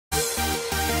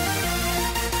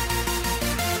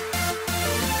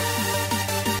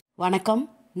வணக்கம்.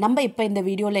 நம்ம இப்போ இந்த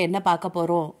வீடியோவில் என்ன பார்க்க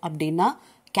போகிறோம் அப்படின்னா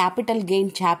கேபிட்டல்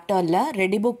கெயின் சாப்டரில்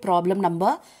ready book problem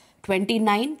number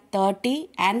 29, 30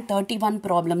 and 31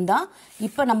 problem தான்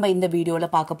இப்போ நம்ம இந்த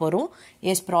வீடியோவில் பார்க்க போகிறோம்.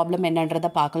 ப்ராப்ளம் என்னன்றதை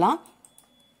பார்க்கலாம்.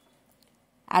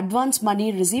 Advance money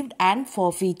received and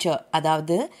forfeiture.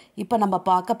 அதாவது இப்போ நம்ம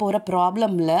பார்க்க போகிற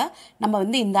ப்ராப்ளமில் நம்ம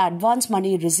வந்து இந்த அட்வான்ஸ்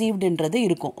மணி ரிசீவ்டுன்றது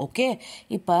இருக்கும். ஓகே,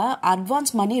 இப்போ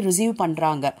அட்வான்ஸ் மணி ரிசீவ்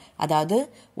பண்ணுறாங்க. அதாவது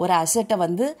ஒரு அசெட்டை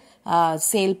வந்து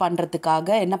சேல் பண்ணுறதுக்காக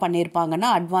என்ன பண்ணியிருப்பாங்கன்னா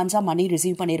அட்வான்ஸாக மணி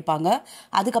ரிசீவ் பண்ணியிருப்பாங்க.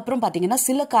 அதுக்கப்புறம் பார்த்தீங்கன்னா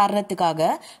சில காரணத்துக்காக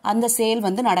அந்த சேல்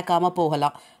வந்து நடக்காமல்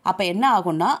போகலாம். அப்போ என்ன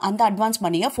ஆகும்னா அந்த அட்வான்ஸ்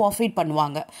மணியை forfeit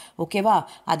பண்ணுவாங்க. ஓகேவா,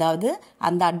 அதாவது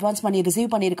அந்த அட்வான்ஸ் மணி ரிசீவ்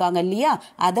பண்ணியிருக்காங்க இல்லையா,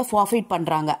 அதை forfeit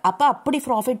பண்ணுறாங்க. அப்போ அப்படி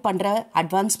forfeit பண்ணுற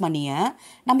அட்வான்ஸ் மணியை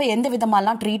நம்ம எந்த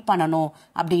விதமாலாம் ட்ரீட் பண்ணணும்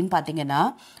அப்படின்னு பார்த்தீங்கன்னா,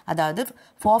 அதாவது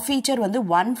forfeiture வந்து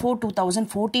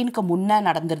 1/4/2014க்கு முன்னே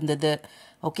நடந்திருந்தது.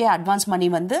 ஓகே, அட்வான்ஸ் மணி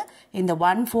வந்து இந்த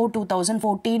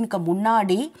 1/4/2014க்கு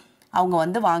முன்னாடி அவங்க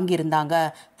வந்து வாங்கியிருந்தாங்க,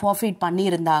 forfeit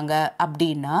பண்ணியிருந்தாங்க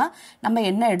அப்படின்னா நம்ம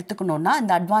என்ன எடுத்துக்கணும்னா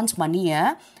இந்த அட்வான்ஸ் மணியை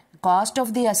cost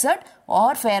of the asset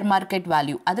R fair market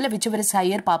value அதில் whichever is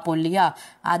higher பார்ப்போம் இல்லையா,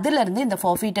 அதுலேருந்து இந்த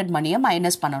forfeited மணியை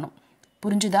மைனஸ் பண்ணணும்.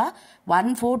 புரிஞ்சுதா?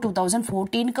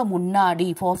 1/4/2014க்கு முன்னாடி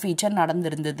forfeiture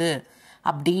நடந்திருந்தது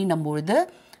அப்படின்னும்பொழுது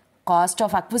காஸ்ட்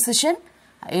ஆஃப் அக்விசிஷன்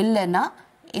இல்லைன்னா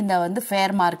இந்த வந்து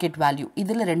ஃபேர் மார்க்கெட் வேல்யூ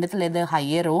இதில் ரெண்டுத்தில் எது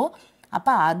ஹையரோ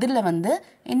அப்போ அதில் வந்து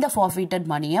இந்த forfeited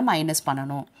மணியை மைனஸ்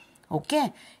பண்ணணும். ஓகே,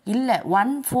 இல்லை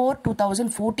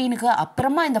 1/4/2014க்கு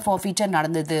அப்புறமா இந்த forfeiture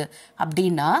நடந்தது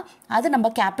அப்படின்னா அது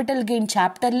நம்ம கேபிட்டல் கெயின்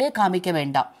சாப்டர்லேயே காமிக்க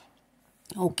வேண்டாம்.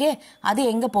 ஓகே, அது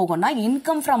எங்கே போகும்னா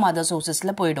இன்கம் ஃப்ரம் அதர்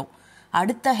சோர்சஸில் போயிடும்.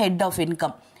 அடுத்த head of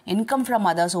income from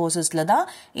other சோர்சஸில் தான்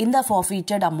இந்த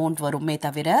forfeited அமௌண்ட் வருமே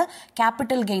தவிர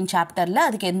கேபிட்டல் கெயின் சாப்டரில்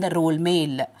அதுக்கு எந்த ரோலுமே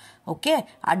இல்லை. Okay,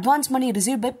 advance money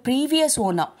receive by previous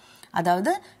owner,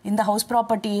 அதாவது இந்த ஹவுஸ்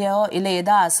ப்ராப்பர்ட்டியோ இல்லை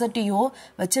ஏதோ அசட்டியோ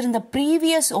வச்சுருந்த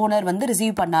ப்ரீவியஸ் ஓனர் வந்து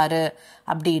ரிசீவ் பண்ணாரு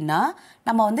அப்படின்னா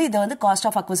நம்ம வந்து இதை வந்து காஸ்ட்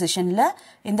ஆஃப் அக்விசிஷனில்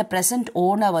இந்த ப்ரெசன்ட்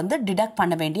ஓனர் வந்து டிடக்ட்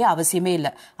பண்ண வேண்டிய அவசியமே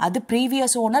இல்லை. அது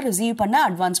ப்ரீவியஸ் ஓனர் ரிசீவ் பண்ண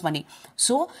அட்வான்ஸ் மணி.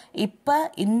 ஸோ இப்போ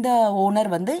இந்த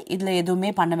ஓனர் வந்து இதில்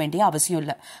எதுவுமே பண்ண வேண்டிய அவசியம்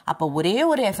இல்லை. அப்போ ஒரே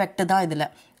ஒரு எஃபெக்ட் தான் இதில்,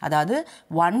 அதாவது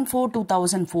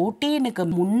 1/4/2014க்கு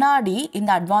முன்னாடி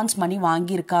இந்த அட்வான்ஸ் மணி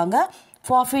வாங்கியிருக்காங்க,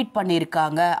 forfeit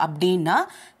பண்ணியிருக்காங்க அப்படின்னா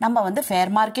நம்ம வந்து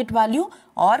fair market value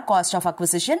or cost of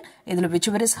acquisition இதில்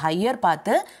whichever is higher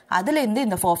பார்த்து அதுலேருந்து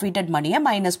இந்த forfeited மணியை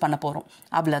மைனஸ் பண்ண போகிறோம்.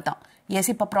 அவ்வளோதான்.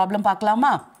 இப்போ ப்ராப்ளம்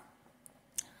பார்க்கலாமா?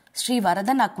 Sri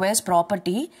Varadhan acquires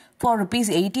property for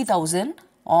 ₹80,000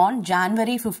 on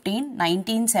January 15,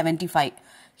 1975.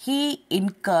 He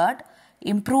incurred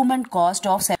improvement cost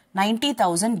of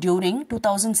 $90,000 during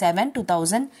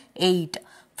 2007-2008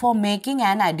 for making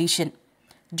an addition.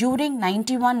 During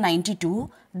 91-92,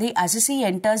 the assessee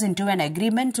enters into an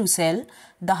agreement to sell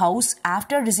the house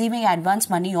after receiving advance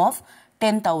money of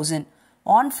 $10,000.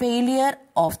 On failure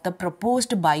of the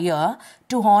proposed buyer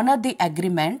to honor the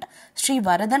agreement, Sri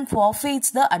Varadan forfeits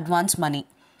the advance money.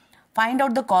 Find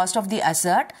out the cost of the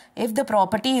asset if the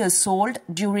property is sold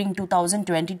during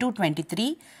 2022-23.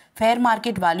 Fair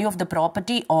market value of the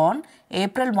property on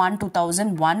April 1,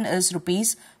 2001 is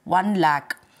 ₹1 lakh.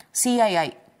 CII.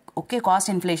 Okay,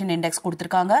 cost inflation index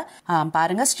கொடுத்துருக்காங்க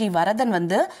பாருங்க. ஸ்ரீ வரதன்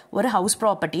வந்து ஒரு house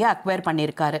ப்ராப்பர்ட்டியை acquire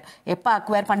பண்ணியிருக்காரு. எப்போ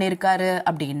acquire பண்ணியிருக்காரு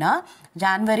அப்படின்னா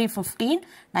January 15,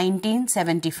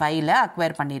 1975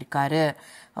 acquire பண்ணியிருக்காரு.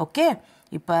 ஓகே,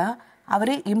 இப்போ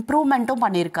அவர் இம்ப்ரூவ்மெண்ட்டும்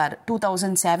பண்ணியிருக்காரு.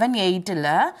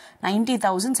 2007-08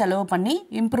 $90,000 செலவு பண்ணி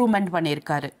இம்ப்ரூவ்மெண்ட்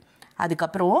பண்ணியிருக்காரு.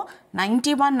 அதுக்கப்புறம்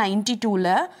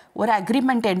 91-92 ஒரு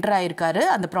அக்ரிமெண்ட் என்டர் ஆயிருக்காரு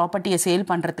அந்த ப்ராப்பர்ட்டியை சேல்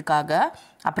பண்ணுறதுக்காக.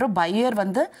 அப்புறம் பையர்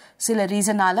வந்து சில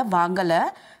ரீசனால் வாங்கலை,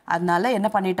 அதனால என்ன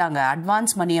பண்ணிட்டாங்க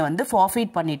அட்வான்ஸ் மணியை வந்து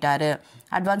forfeit பண்ணிட்டாரு.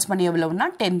 அட்வான்ஸ் மணி எவ்வளவுனா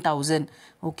 10,000.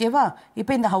 ஓகேவா,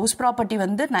 இப்போ இந்த ஹவுஸ் ப்ராப்பர்ட்டி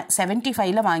வந்து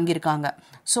 75 வாங்கியிருக்காங்க.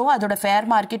 ஸோ அதோட ஃபேர்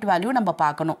மார்க்கெட் வேல்யூ நம்ம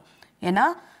பார்க்கணும். ஏன்னா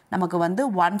நமக்கு வந்து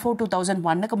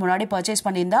 1/4/2001க்கு முன்னாடி பர்ச்சேஸ்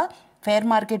பண்ணியிருந்தா fair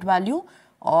market value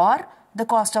or the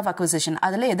cost of acquisition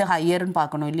அதில் எது ஹையர்னு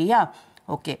பார்க்கணும் இல்லையா.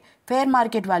 ஓகே, ஃபேர்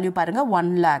மார்க்கெட் வேல்யூ பாருங்கள் 1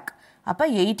 lakh. அப்போ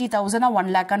 80,000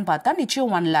 1 lakh பார்த்தா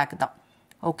நிச்சயம் 1 lakh தான்.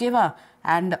 ஓகேவா,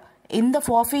 அண்ட் இந்த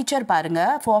forfeiture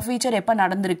பாருங்கள், forfeiture எப்போ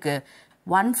நடந்திருக்கு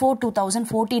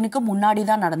 1/4/2014க்கு முன்னாடி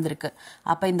தான் நடந்திருக்கு.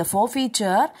 அப்போ இந்த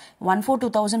forfeiture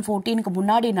 1/4/2014க்கு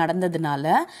முன்னாடி நடந்ததுனால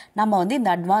நம்ம வந்து இந்த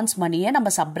அட்வான்ஸ் மணியை நம்ம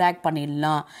சப்ராக்ட்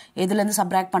பண்ணிடலாம். எதுலேருந்து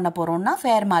சப்ராக்ட் பண்ண போகிறோம்னா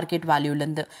ஃபேர் மார்க்கெட்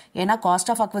வேல்யூலேருந்து. ஏன்னா cost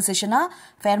of அக்விசிஷனாக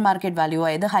fair market value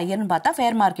எது ஹையர்னு பார்த்தா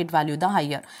ஃபேர் மார்க்கெட் வேல்யூ தான்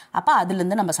ஹையர். அப்போ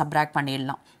அதுலேருந்து நம்ம சப்ராக்ட்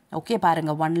பண்ணிடலாம். ஓகே,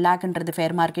 பாருங்கள் 1 lakhன்றது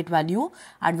ஃபேர் மார்க்கெட் வேல்யூ,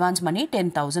 அட்வான்ஸ் மணி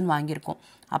 10,000 வாங்கியிருக்கோம்.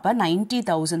 அப்போ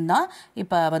 90,000 தான்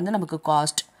இப்போ வந்து நமக்கு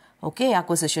காஸ்ட். Okay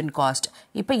acquisition cost.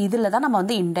 இப்போ இதில் தான் நம்ம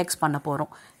வந்து இண்டெக்ஸ் பண்ண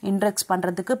போகிறோம். இண்டெக்ஸ்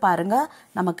பண்ணுறதுக்கு பாருங்கள்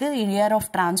நமக்கு இயர் ஆஃப்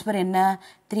ட்ரான்ஸ்ஃபர் என்ன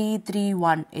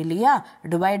 331 இல்லையா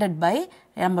டிவைடட் பை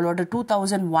நம்மளோட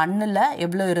 2001ல்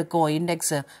எவ்வளோ இருக்கும்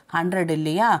இண்டெக்ஸு 100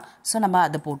 இல்லையா ஸோ நம்ம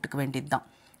அதை போட்டுக்க வேண்டியது தான்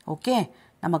ஓகே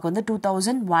நமக்கு வந்து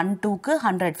 2001-2க்கு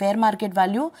 100 ஃபேர் மார்க்கெட்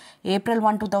வேல்யூ ஏப்ரல்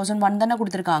 1 2001 தானே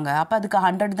கொடுத்துருக்காங்க அப்போ அதுக்கு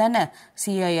 100 தானே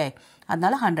சிஐஐ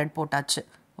அதனால 100 போட்டாச்சு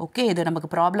ஓகே இது நமக்கு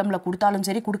ப்ராப்ளமில் கொடுத்தாலும்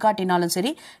சரி கொடுக்காட்டினாலும்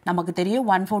சரி நமக்கு தெரியும்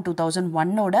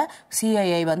 1/4/2001ஓட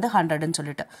சிஐஐ வந்து 100ன்னு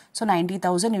சொல்லிட்டு ஸோ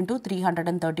 90,000 into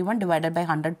 331 divided by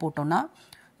 100 போட்டோம்னா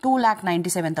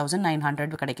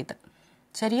 2,97,900 கிடைக்குது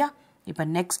சரியா இப்போ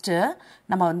நெக்ஸ்ட்டு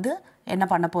நம்ம வந்து என்ன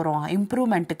பண்ண போகிறோம்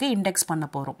இம்ப்ரூவ்மெண்ட்டுக்கு இண்டெக்ஸ் பண்ண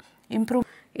போகிறோம்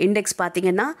இண்டெக்ஸ்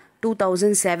பார்த்தீங்கன்னா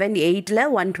 2007-8ல்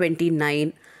 129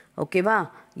 ஓகேவா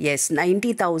எஸ்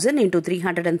 90,000 into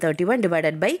 331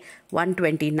 divided by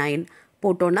 129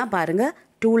 போட்டோன்னா பாருங்கள்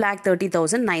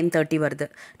 2,30,930 வருது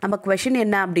நம்ம கொஷின்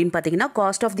என்ன அப்படின்னு பார்த்தீங்கன்னா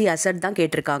காஸ்ட் ஆஃப் தி அசட் தான்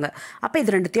கேட்டிருக்காங்க அப்போ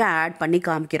இது ரெண்டுத்தையும் ஆட் பண்ணி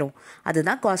காமிக்கிறோம்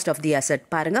அதுதான் காஸ்ட் ஆஃப் தி அசட்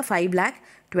பாருங்கள்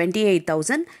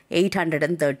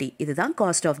 5,28,830 இதுதான்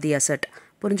காஸ்ட் ஆஃப் தி அசட்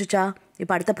புரிஞ்சுச்சா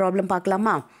இப்போ அடுத்த ப்ராப்ளம்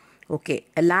பார்க்கலாமா okay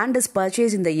a land is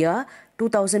purchased in the year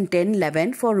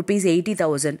 2010-11 for rupees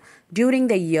 80,000 during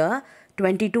the year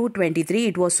 22-23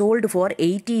 it was sold for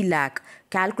 80 lakh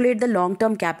calculate the long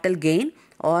term capital gain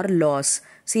or loss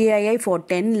CII for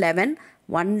 10-11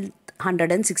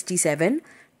 167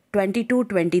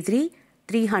 22-23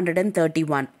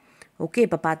 331 okay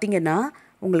இப்போ பார்த்தீங்கன்னா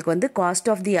உங்களுக்கு வந்து cost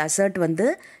of the asset வந்து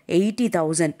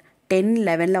 80,000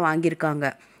 10-11ல் வாங்கியிருக்காங்க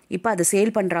இப்போ அதை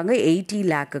sale பண்ணுறாங்க 80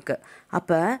 லேக்குக்கு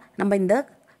அப்போ நம்ம இந்த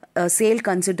sale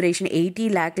கன்சிட்ரேஷன் 80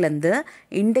 லேக்லேருந்து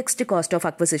indexed cost of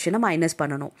அக்விசிஷனை minus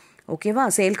பண்ணணும் ஓகேவா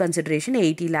சேல் கன்சிட்ரேஷன்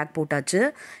 80 லேக் போட்டாச்சு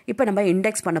இப்போ நம்ம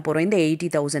இண்டெக்ஸ் பண்ண போகிறோம் இந்த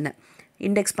 80,000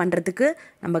 இண்டெக்ஸ் பண்ணுறதுக்கு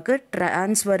நமக்கு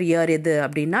ட்ரான்ஸ்ஃபர் இயர் எது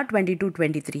அப்படின்னா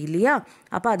 22-23 இல்லையா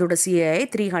அப்போ அதோட சிஐ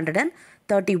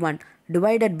 331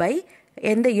 டிவைடட் பை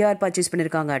எந்த இயர் பர்ச்சேஸ்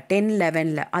பண்ணியிருக்காங்க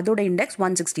 10-11ல் அதோட இண்டெக்ஸ்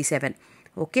 167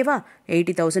 ஓகேவா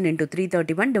 80,000 into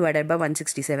 331 divided by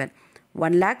 167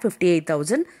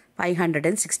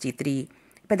 1,58,563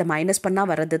 இப்போ இதை மைனஸ் பண்ணால்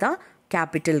வர்றது தான்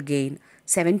கேபிட்டல் கெயின்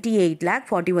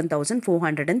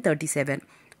 78,41,437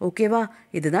 ஓகேவா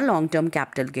இதுதான் long term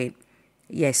capital gain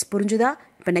S புரிஞ்சுதா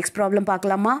இப்போ நெக்ஸ்ட் ப்ராப்ளம்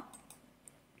பார்க்கலாமா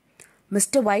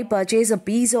Mr. Y purchased a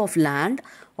piece of land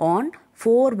on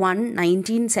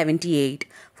 4/1/1978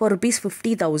 for rupees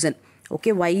 50,000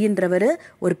 okay ஒய்ன்றவர்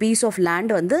ஒரு பீஸ் ஆஃப்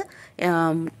லேண்ட் வந்து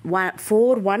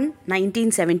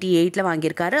 4/1/1978ல்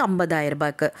வாங்கியிருக்காரு 50,000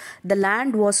 ரூபாய்க்கு the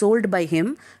land was sold by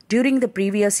him during the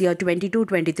previous year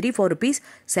 22-23 for rupees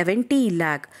 70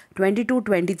 lakh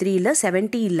 22-23ல்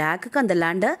 70 லேக்குக்கு அந்த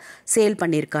லேண்டை sale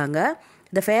பண்ணியிருக்காங்க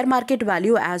த fair market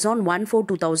value as on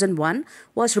 1/4/2001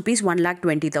 was rupees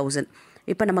 1,20,000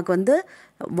 இப்போ நமக்கு வந்து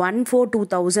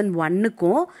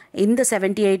 1/4/2001க்கும் இந்த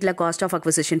 78ல் காஸ்ட் ஆஃப்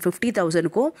அக்விசிஷன்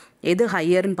 50,000க்கும் எது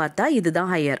ஹையர்னு பார்த்தா இதுதான்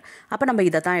ஹையர் அப்போ நம்ம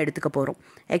இதை தான் எடுத்துக்க போகிறோம்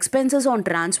expenses on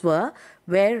transfer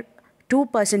where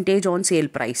 2% on sale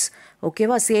price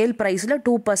ஓகேவா சேல் ப்ரைஸில்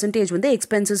 2% வந்து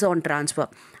எக்ஸ்பென்சஸ் ஆன் ட்ரான்ஸ்ஃபர்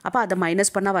அப்போ அதை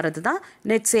மைனஸ் பண்ணால் வரது தான்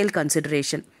net sale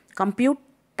consideration compute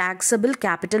taxable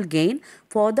capital gain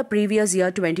for the previous year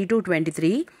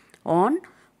 22-23 on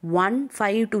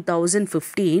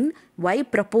 1/5/2015 Y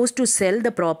proposed to sell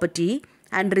the property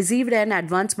and received an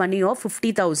advance money of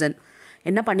 50,000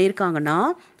 என்ன பண்ணியிருக்காங்கன்னா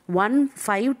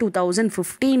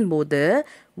 1/5/2015 போது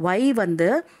Y வந்து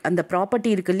அந்த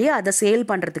ப்ராப்பர்ட்டி இருக்கு இல்லையா அதை சேல்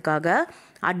பண்ணுறதுக்காக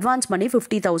அட்வான்ஸ் மணி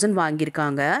 50,000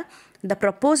 வாங்கியிருக்காங்க the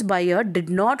proposed buyer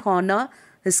did not honor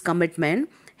his commitment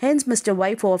hence Mr.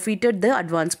 Y forfeited the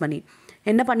advance money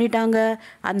என்ன பண்ணிட்டாங்க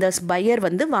அந்த பையர்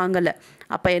வந்து வாங்கலை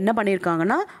அப்போ என்ன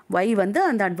பண்ணியிருக்காங்கன்னா ஒய் வந்து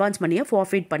அந்த அட்வான்ஸ் மணியை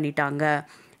ஃபார்ஃபீட் பண்ணிட்டாங்க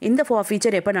இந்த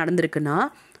ஃபார்ஃபீச்சர் எப்போ நடந்திருக்குன்னா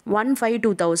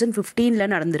 1/5/2015ல்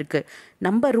நடந்திருக்கு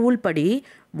நம்ம ரூல் படி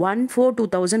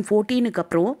 1/4/2014க்கு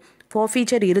அப்புறம்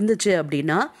ஃபார்ஃபீச்சர் இருந்துச்சு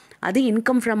அப்படின்னா அது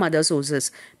இன்கம் ஃப்ரம் அதர் சோர்சஸ்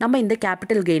நம்ம இந்த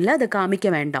கேபிட்டல் கெயினில் அதை காமிக்க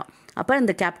வேண்டாம் அப்போ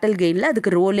இந்த கேபிட்டல் கெயினில்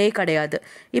அதுக்கு ரோலே கிடையாது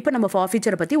இப்போ நம்ம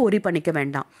ஃபார்ஃபீச்சரை பற்றி ஒரி பண்ணிக்க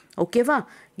வேண்டாம் ஓகேவா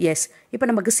எஸ் இப்போ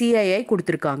நமக்கு சிஐஐ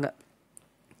கொடுத்துருக்காங்க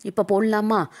இப்போ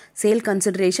போடலாமா சேல்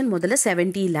கன்சிடரேஷன் முதல்ல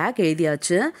 70 lakh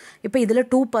எழுதியாச்சு இப்போ இதில்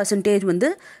 2% வந்து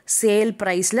சேல்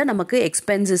ப்ரைஸில் நமக்கு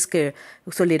எக்ஸ்பென்சஸ்க்கு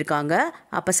சொல்லியிருக்காங்க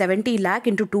அப்போ 70 lakh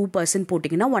into 2%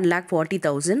 போட்டிங்கன்னா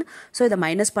 1,40,000 ஸோ இதை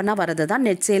மைனஸ் பண்ணால் வரது தான்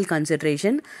net sale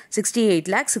consideration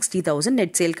 68,60,000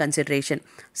 net sale consideration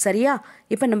சரியா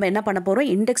இப்போ நம்ம என்ன பண்ண போகிறோம்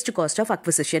இண்டெக்ஸ்டு காஸ்ட் ஆஃப்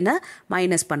அக்விசிஷனை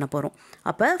மைனஸ் பண்ண போகிறோம்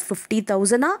அப்போ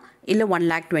 50,000 இல்லை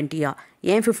 1,20,000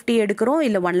 ஏன் 50 எடுக்கிறோம்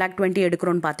இல்லை 1,20,000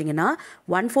 எடுக்கிறோன்னு பார்த்தீங்கன்னா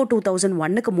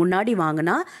 1/4/2001க்கு முன்னாடி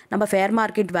வாங்கினா நம்ம ஃபேர்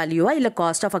மார்க்கெட் வேல்யூவா இல்லை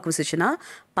காஸ்ட் ஆஃப் அக்விசிஷனாக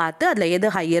பார்த்து அதில் எது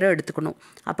ஹையராக எடுத்துக்கணும்.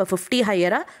 அப்போ 50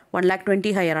 ஹையராக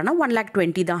 1,20,000 ஹையரானா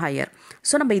 1,20,000 தான் ஹையர்.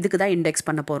 ஸோ நம்ம இதுக்கு தான் இண்டெக்ஸ்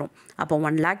பண்ண போகிறோம். அப்போ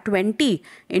 1,20,000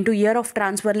 இன்டூ இயர் ஆஃப்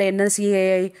ட்ரான்ஸ்ஃபரில் என்ன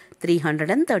சிஏஐ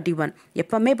 331.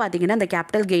 எப்போவுமே பார்த்தீங்கன்னா இந்த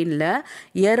கேபிட்டல் கெயினில்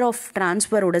இயர் ஆஃப்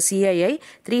ட்ரான்ஸ்ஃபரோட சிஐஐ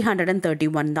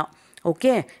 331 தான்.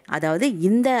 ஓகே, அதாவது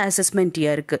இந்த அசஸ்மெண்ட்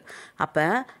இயருக்கு. அப்போ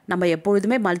நம்ம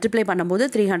எப்பொழுதுமே மல்டிப்ளை பண்ணும்போது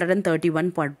 331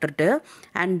 போட்டுட்டு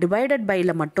அண்ட் டிவைடட்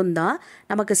பையில் மட்டும்தான்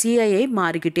நமக்கு சிஐஐ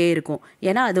மாறிக்கிட்டே இருக்கும்.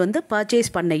 ஏன்னா அது வந்து பர்ச்சேஸ்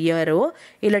பண்ண இயரோ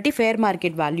இல்லாட்டி ஃபேர்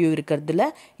மார்க்கெட் வேல்யூ இருக்கிறதுல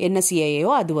என்ன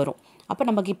சிஐஏயோ அது வரும். அப்போ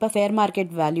நமக்கு இப்போ ஃபேர்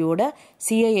மார்க்கெட் வேல்யூவோட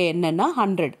சிஐஏ என்னன்னா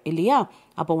 100 இல்லையா?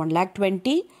 அப்போ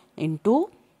 1,20,000 இன்டூ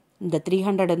இந்த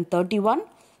 331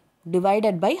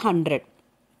 டிவைடட் பை 100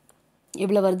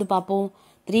 எவ்வளோ வருது பார்ப்போம்.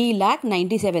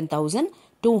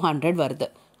 3,97,200 வருது.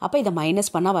 அப்போ இதை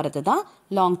மைனஸ் பண்ணால் வரது தான்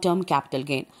long term capital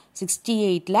gain.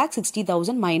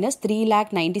 68,60,000 minus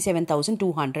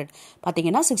 3,97,200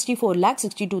 பார்த்தீங்கன்னா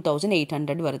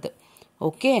 64,62,800 வருது.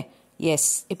 Okay, S.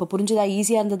 இப்போ புரிஞ்சுதா?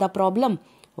 ஈஸியாக இருந்ததா ப்ராப்ளம்?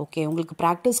 ஓகே, உங்களுக்கு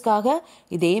ப்ராக்டிஸ்க்காக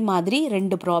இதே மாதிரி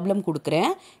 2 ப்ராப்ளம்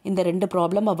கொடுக்குறேன். இந்த 2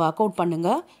 ப்ராப்ளமை ஒர்க் அவுட்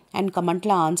பண்ணுங்கள் அண்ட்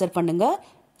கமெண்ட்டில் ஆன்சர் பண்ணுங்கள்.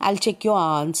 I'll check your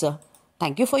answer.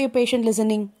 Thank you for your patient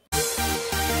listening.